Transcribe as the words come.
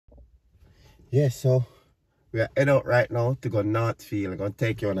Yeah, so we are heading out right now to go Northfield. I'm going to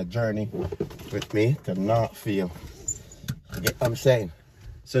take you on a journey with me to Northfield. You get what I'm saying?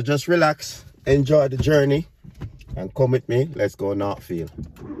 So just relax, enjoy the journey, and come with me. Let's go Northfield.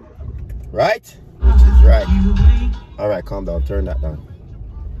 Right? Which is right. Alright, calm down. Turn that down.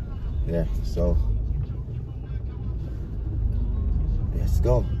 Yeah, so let's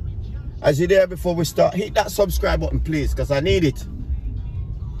go. As you're there before we start, hit that subscribe button, please, because I need it.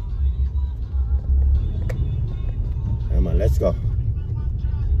 Let's go.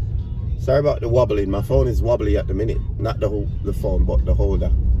 Sorry about the wobbling. My phone is wobbly at the minute. Not the phone, but the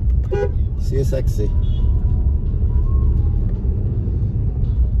holder. See you, sexy.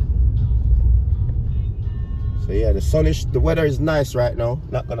 So yeah, the weather is nice right now.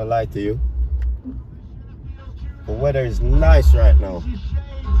 Not gonna lie to you. The weather is nice right now.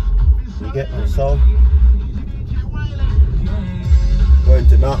 You get me? So going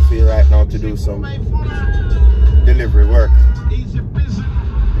to Northfield right now to do some delivery work. You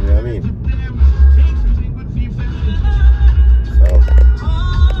know what I mean? So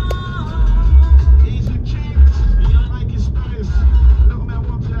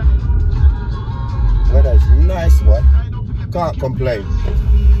weather is nice, boy. Can't complain.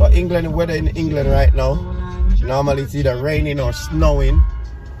 But England, weather in England right now, normally it's either raining or snowing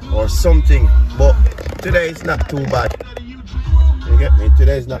or something. But today it's not too bad. You get me?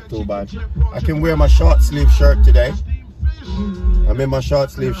 Today is not too bad. I can wear my short sleeve shirt today. I'm in my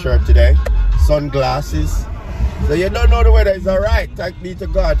short sleeve shirt today. Sunglasses. So you don't know the weather is alright. Thank be to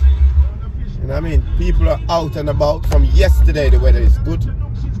God. You know what I mean? People are out and about. From yesterday the weather is good.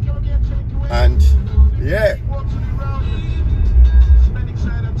 And yeah.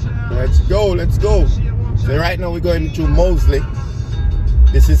 Let's go, let's go. So right now we're going to Moseley.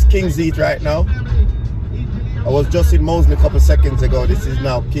 This is King's Heath right now. I was just in Moseley a couple seconds ago. This is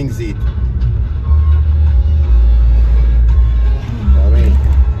now King's Heath. I mean,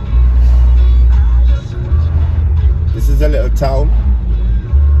 this is a little town.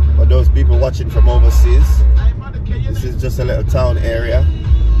 For those people watching from overseas, this is just a little town area.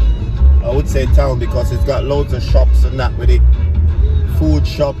 I would say town because it's got loads of shops and that with it. Food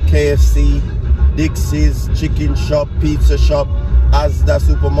shop, KFC, Dixie's, chicken shop, pizza shop, Asda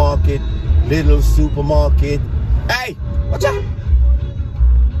supermarket, Little supermarket. Hey, watch out!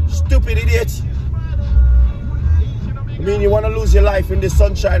 Stupid idiot! I mean, you want to lose your life in the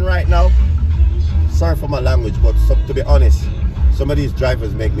sunshine right now? Sorry for my language, but to be honest, some of these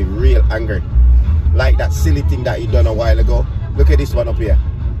drivers make me real angry. Like that silly thing that he done a while ago. Look at this one up here.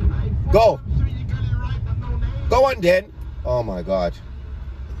 Go! Go on then! Oh my God.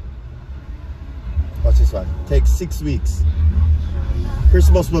 What's this one? Takes 6 weeks.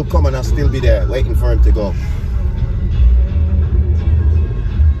 Christmas will come and I'll still be there waiting for him to go.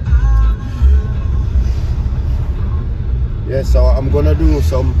 Yeah, so I'm gonna do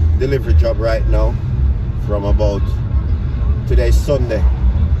some delivery job right now from about today's Sunday.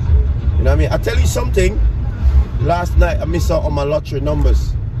 You know what I mean? I tell you something, last night I missed out on my lottery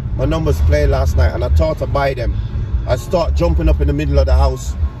numbers. My numbers played last night and I thought I'd buy them. I start jumping up in the middle of the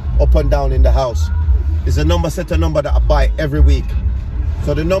house, up and down in the house. It's a number, set a number that I buy every week.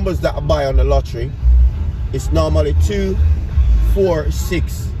 So the numbers that I buy on the lottery, it's normally 2, 4,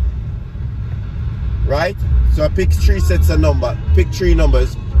 6. Right? So I pick 3 sets of number, pick 3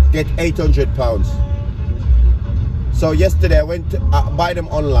 numbers, get £800. So yesterday I went to buy them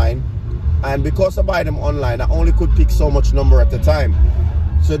online, and because I buy them online, I only could pick so much number at a time.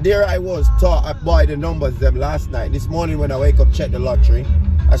 So there I was, thought I buy the numbers them last night. This morning when I wake up, check the lottery,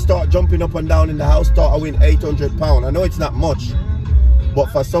 I start jumping up and down in the house, thought I win £800. I know it's not much, but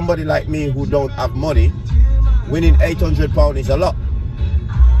for somebody like me who don't have money, winning £800 is a lot.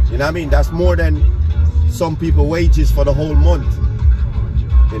 You know what I mean? That's more than some people wages for the whole month.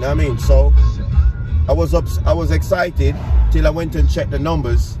 You know what I mean? So I was excited till I went and checked the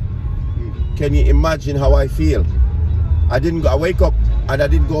numbers. Can you imagine how I feel? I wake up and I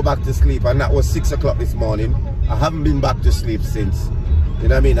didn't go back to sleep, and that was 6 o'clock this morning. I haven't been back to sleep since. You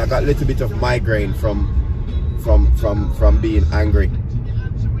know what I mean? I got a little bit of migraine from being angry.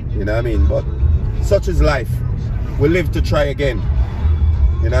 You know what I mean? But such is life. We live to try again.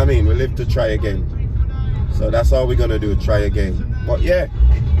 You know what I mean? We live to try again. So that's all we're gonna do, try again. But yeah,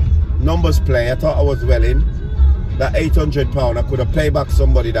 numbers play. I thought I was well in. That £800, I could have paid back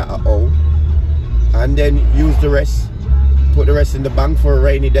somebody that I owe, and then use the rest, put the rest in the bank for a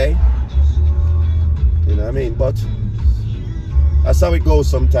rainy day. You know what I mean? But that's how it goes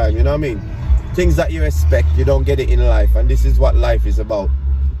sometimes, you know what I mean? Things that you expect, you don't get it in life, and this is what life is about.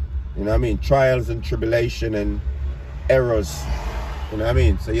 You know what I mean? Trials and tribulation and errors. You know what I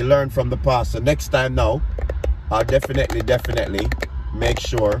mean? So you learn from the past. So next time now, I'll definitely make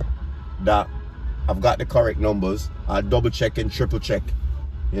sure that I've got the correct numbers. I'll double check and triple check.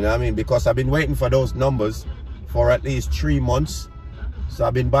 You know what I mean? Because I've been waiting for those numbers for at least 3 months. So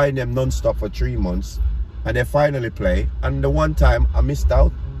I've been buying them non-stop for 3 months. And they finally play. And the one time I missed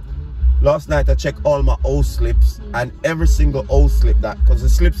out. Last night I checked all my old slips. And every single old slip that, because the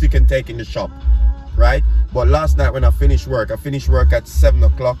slips you can take in the shop, right? But last night when I finished work at 7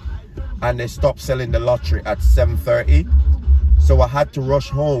 o'clock. And they stopped selling the lottery at 7:30. So I had to rush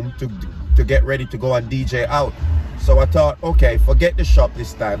home to get ready to go and DJ out. So I thought, okay, forget the shop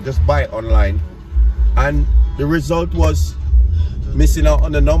this time, just buy it online. And the result was missing out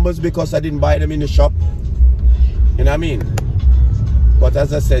on the numbers because I didn't buy them in the shop. You know what I mean? But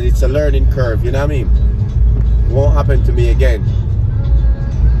as I said, it's a learning curve, you know what I mean? It won't happen to me again.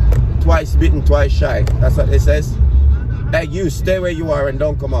 Twice bitten, twice shy. That's what it says. Hey, you stay where you are and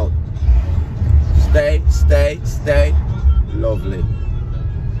don't come out. Stay, stay, stay. Lovely.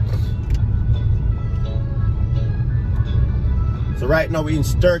 So right now we're in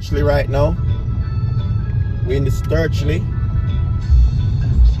Sturchley right now. We're in the Sturchley.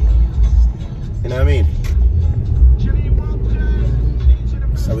 You know what I mean?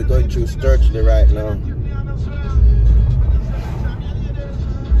 So we're going through Sturchley right now.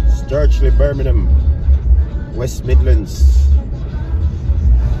 Sturchley, Birmingham, West Midlands.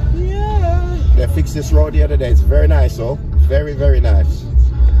 Yeah. They fixed this road the other day. It's very nice, oh. Very, very nice.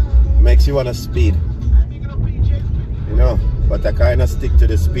 Makes you want to speed. You know, but I kind of stick to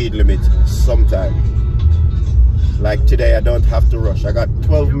the speed limit sometimes. Like today, I don't have to rush. I got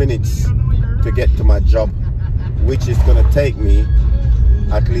 12 minutes to get to my job, which is going to take me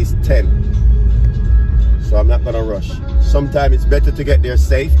at least 10. So I'm not going to rush. Sometimes it's better to get there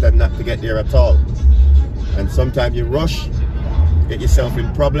safe than not to get there at all. And sometimes you rush, get yourself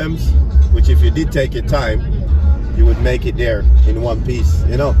in problems, which if you did take your time, you would make it there in one piece,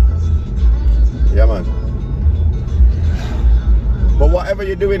 you know? Yeah, man. But whatever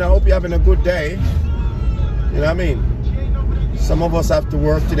you're doing, I hope you're having a good day. You know what I mean? Some of us have to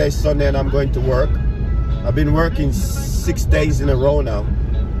work. Today's Sunday and I'm going to work. I've been working 6 days in a row now.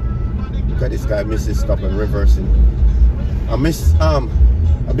 Look at this guy, misses stop and reversing. I've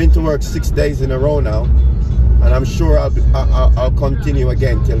been to work 6 days in a row now. And I'm sure I'll continue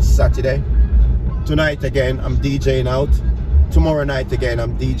again till Saturday. Tonight again, I'm DJing out. Tomorrow night again,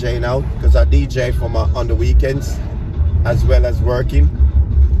 I'm DJing out. Because I DJ on the weekends as well as working.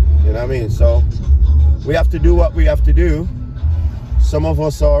 You know what I mean? So we have to do what we have to do. Some of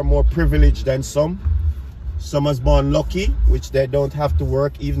us are more privileged than some. Some is born lucky, which they don't have to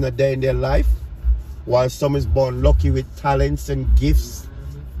work even a day in their life. While some is born lucky with talents and gifts.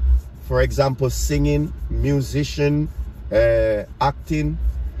 For example, singing, musician, acting.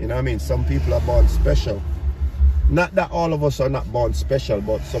 You know what I mean? Some people are born special. Not that all of us are not born special,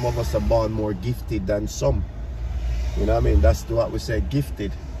 but some of us are born more gifted than some. You know what I mean? That's what we say,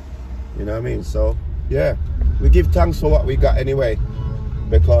 gifted. You know what I mean? So, yeah. We give thanks for what we got anyway.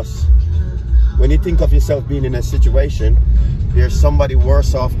 Because when you think of yourself being in a situation, there's somebody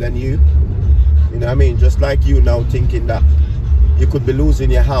worse off than you. You know what I mean? Just like you now thinking that you could be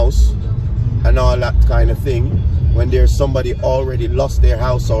losing your house and all that kind of thing, when there's somebody already lost their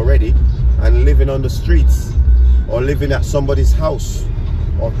house already and living on the streets or living at somebody's house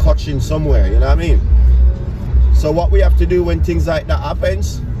or coaching somewhere, you know what I mean? So what we have to do when things like that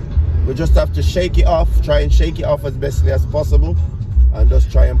happens, we just have to shake it off, try and shake it off as bestly as possible and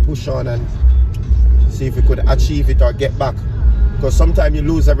just try and push on and see if we could achieve it or get back. Because sometimes you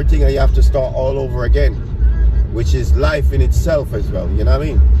lose everything and you have to start all over again, which is life in itself as well, you know what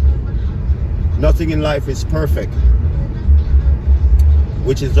I mean? Nothing in life is perfect,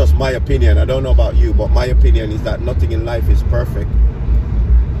 which is just my opinion. I don't know about you, but my opinion is that nothing in life is perfect.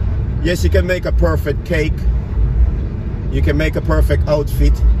 Yes, you can make a perfect cake. You can make a perfect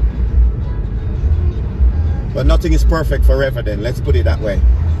outfit. But nothing is perfect forever then. Let's put it that way.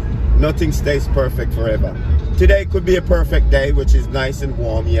 Nothing stays perfect forever. Today could be a perfect day, which is nice and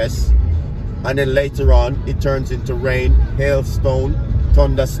warm, yes. And then later on, it turns into rain, hailstone,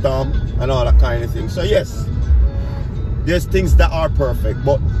 thunderstorm, and all that kind of thing. So yes, there's things that are perfect,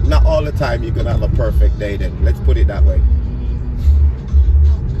 but not all the time you're gonna have a perfect day then. Let's put it that way.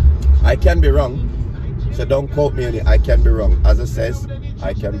 I can be wrong, so don't quote me on it. I can be wrong. As it says,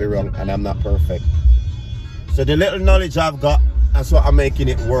 I can be wrong, and I'm not perfect. So the little knowledge I've got, that's what I'm making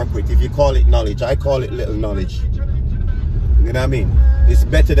it work with. If you call it knowledge, I call it little knowledge. You know what I mean? It's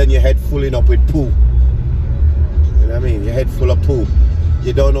better than your head filling up with poo. You know what I mean? Your head full of poo.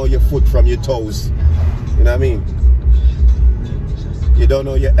 You don't know your foot from your toes. You know what I mean? You don't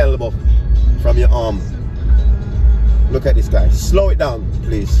know your elbow from your arm. Look at this guy. Slow it down,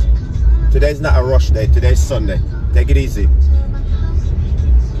 please. Today's not a rush day. Today's Sunday. Take it easy.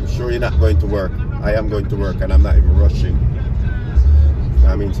 I'm sure you're not going to work. I am going to work and I'm not even rushing.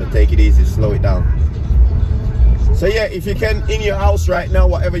 I mean, so take it easy. Slow it down. So yeah, if you can, in your house right now,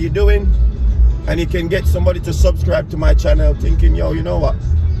 whatever you're doing, and you can get somebody to subscribe to my channel thinking, yo, you know what?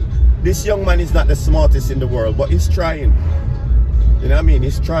 This young man is not the smartest in the world, but he's trying. You know what I mean?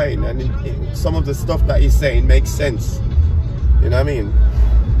 He's trying, and some of the stuff that he's saying makes sense. You know what I mean?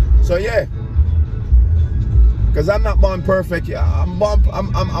 So yeah, because I'm not born perfect. I'm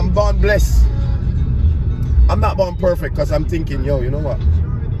born blessed. I'm not born perfect because I'm thinking, yo, you know what?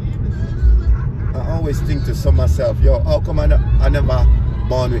 I always think to myself, yo, how come I never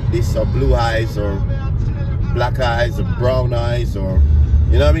born with this, or blue eyes, or black eyes, or brown eyes, or,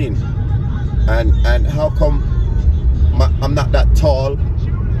 you know what I mean? And how come I'm not that tall?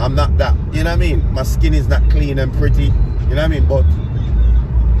 I'm not that, you know what I mean? My skin is not clean and pretty, you know what I mean? But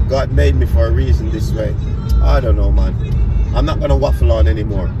God made me for a reason this way. I don't know, man. I'm not gonna waffle on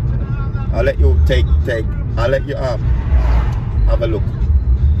anymore. I'll let you I'll let you have a look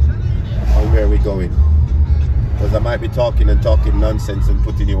on where we're going, because I might be talking nonsense and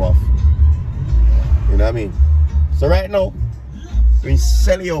putting you off. You know what I mean? So right now, we're in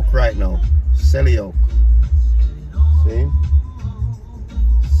Selly Oak right now. Selly Oak. See?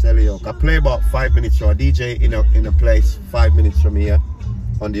 Selly Oak. I play about 5 minutes from a DJ in a place 5 minutes from here,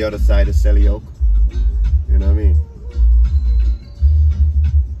 on the other side of Selly Oak. You know what I mean?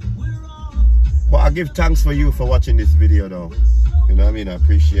 But I give thanks for you for watching this video though. You know what I mean? I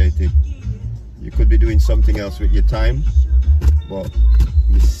appreciate it. You could be doing something else with your time, but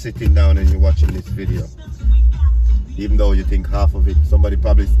you're sitting down and you're watching this video. Even though you think half of it, somebody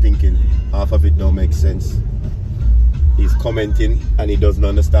probably is thinking half of it don't make sense. He's commenting and he doesn't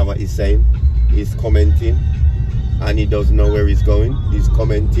understand what he's saying. He's commenting and he doesn't know where he's going. He's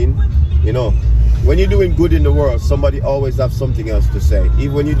commenting. You know, when you're doing good in the world, somebody always has something else to say.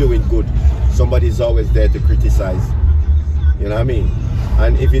 Even when you're doing good, somebody's always there to criticize. You know what I mean?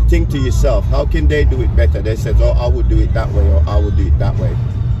 And if you think to yourself, how can they do it better? They say, oh, I would do it that way, or I would do it that way.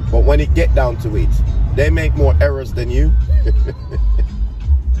 But when it get down to it, they make more errors than you.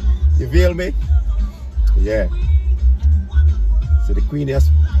 You feel me? Yeah. So the Queen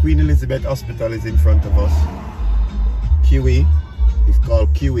Elizabeth Hospital is in front of us. QE, it's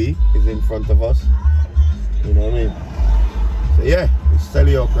called QE, is in front of us. You know what I mean? So yeah, it's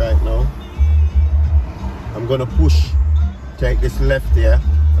Selly Oak right now. I'm gonna take this left here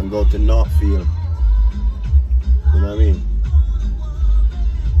and go to Northfield. You know what I mean?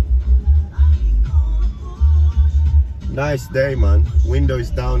 Nice day, man. Window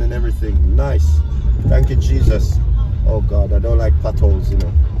is down and everything. Nice. Thank you, Jesus. Oh God, I don't like potholes, you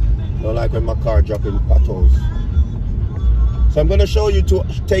know. I don't like when my car dropping potholes. So I'm gonna show you, to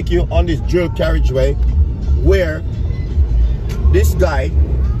take you on this dual carriageway where this guy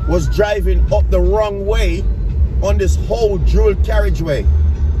was driving up the wrong way on this whole dual carriageway.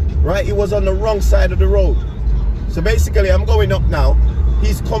 Right? He was on the wrong side of the road. So basically I'm going up now.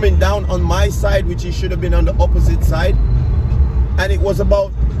 He's coming down on my side, which he should have been on the opposite side. And it was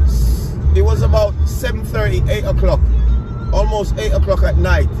about 7:30, 8 o'clock. Almost 8 o'clock at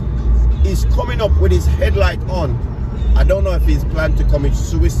night. He's coming up with his headlight on. I don't know if he's planned to commit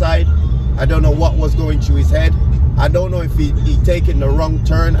suicide. I don't know what was going through his head. I don't know if he taken the wrong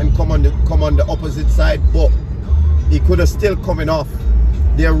turn and come on the opposite side, but he could have still coming off.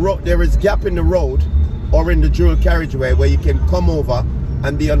 There is gap in the road or in the dual carriageway where you can come over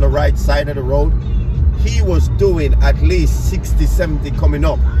and be on the right side of the road. He was doing at least 60, 70 coming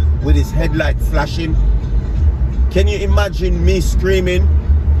up with his headlight flashing. Can you imagine me screaming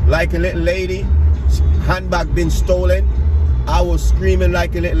like a little lady? Handbag been stolen. I was screaming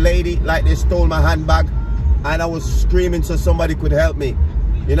like a little lady, like they stole my handbag, and I was screaming so somebody could help me.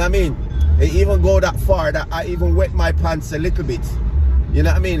 You know what I mean? It even go that far that I even wet my pants a little bit. You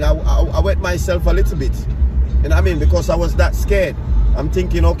know what I mean? I wet myself a little bit. You know what I mean? Because I was that scared. I'm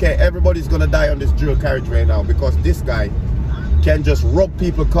thinking, okay, everybody's gonna die on this dual carriageway now, because this guy can just rub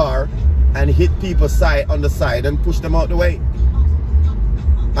people's car and hit people's on the side and push them out the way.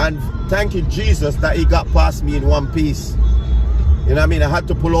 And thank you, Jesus, that he got past me in one piece. You know what I mean? I had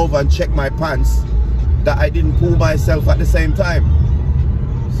to pull over and check my pants that I didn't pull myself at the same time.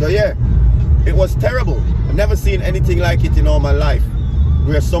 So yeah, it was terrible. I've never seen anything like it in all my life,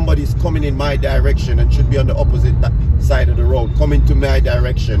 where somebody's coming in my direction and should be on the opposite side of the road, coming to my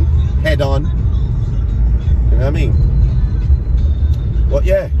direction head on. You know what I mean? But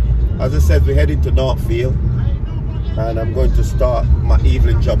yeah, as I said, we're heading to Northfield. and I'm going to start my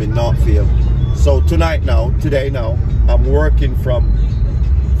evening job in Northfield. So today now, I'm working from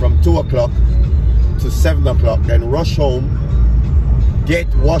 2 o'clock to 7 o'clock, then rush home, get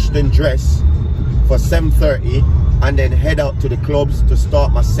washed and dressed for 7:30, and then head out to the clubs to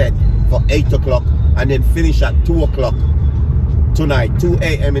start my set for 8 o'clock, and then finish at 2 o'clock tonight, 2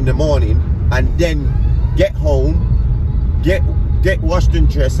 a.m. in the morning, and then get home, get washed and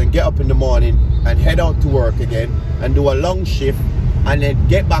dressed, and get up in the morning and head out to work again and do a long shift, and then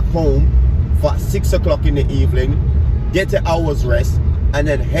get back home for 6 o'clock in the evening, get an hour's rest, and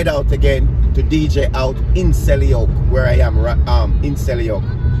then head out again to DJ out in Selly Oak, where I am in Selly Oak.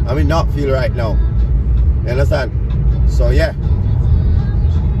 I'm in Northfield right now. You understand? So yeah,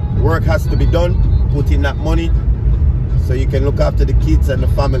 work has to be done. Put in that money so you can look after the kids and the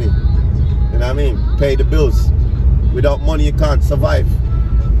family. You know what I mean? Pay the bills. Without money you can't survive.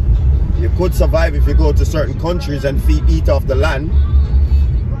 You could survive if you go to certain countries and eat off the land,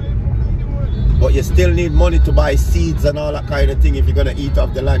 but you still need money to buy seeds and all that kind of thing if you're gonna eat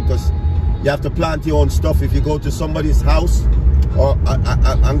off the land, because you have to plant your own stuff. If you go to somebody's house or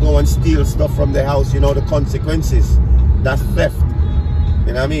and go and steal stuff from their house, you know the consequences. That's theft.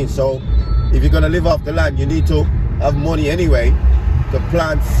 You know what I mean? So if you're gonna live off the land, you need to have money anyway to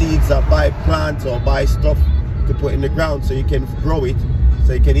plant seeds or buy plants or buy stuff to put in the ground so you can grow it,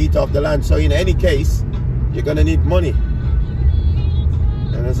 so you can eat off the land. So in any case, you're gonna need money.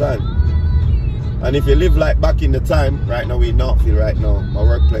 You understand? And if you live like back in the time, right now we're in Northfield right now. My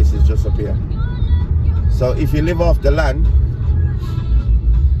workplace is just up here. So if you live off the land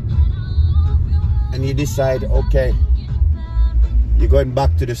and you decide, okay, you're going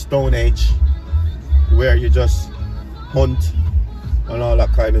back to the Stone Age where you just hunt and all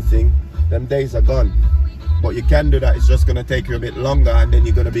that kind of thing, them days are gone. But you can do that. It's just going to take you a bit longer, and then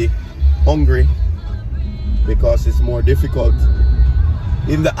you're going to be hungry because it's more difficult.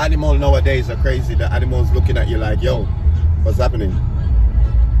 Even the animals nowadays are crazy. The animals looking at you like, yo, what's happening?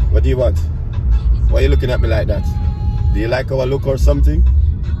 What do you want? Why are you looking at me like that? Do you like our look or something?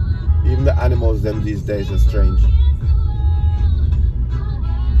 Even the animals them these days are strange.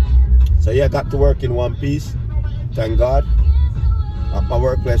 So yeah, I got to work in one piece. Thank God. At my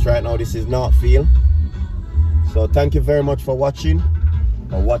workplace right now, this is Northfield. So thank you very much for watching.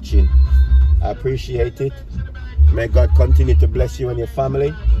 I appreciate it. May God continue to bless you and your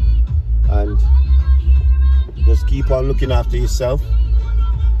family, and just keep on looking after yourself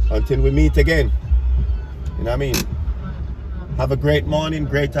until we meet again. You know what I mean? Have a great morning,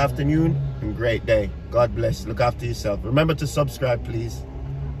 great afternoon, and great day. God bless. Look after yourself. Remember to subscribe, please.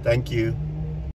 Thank you.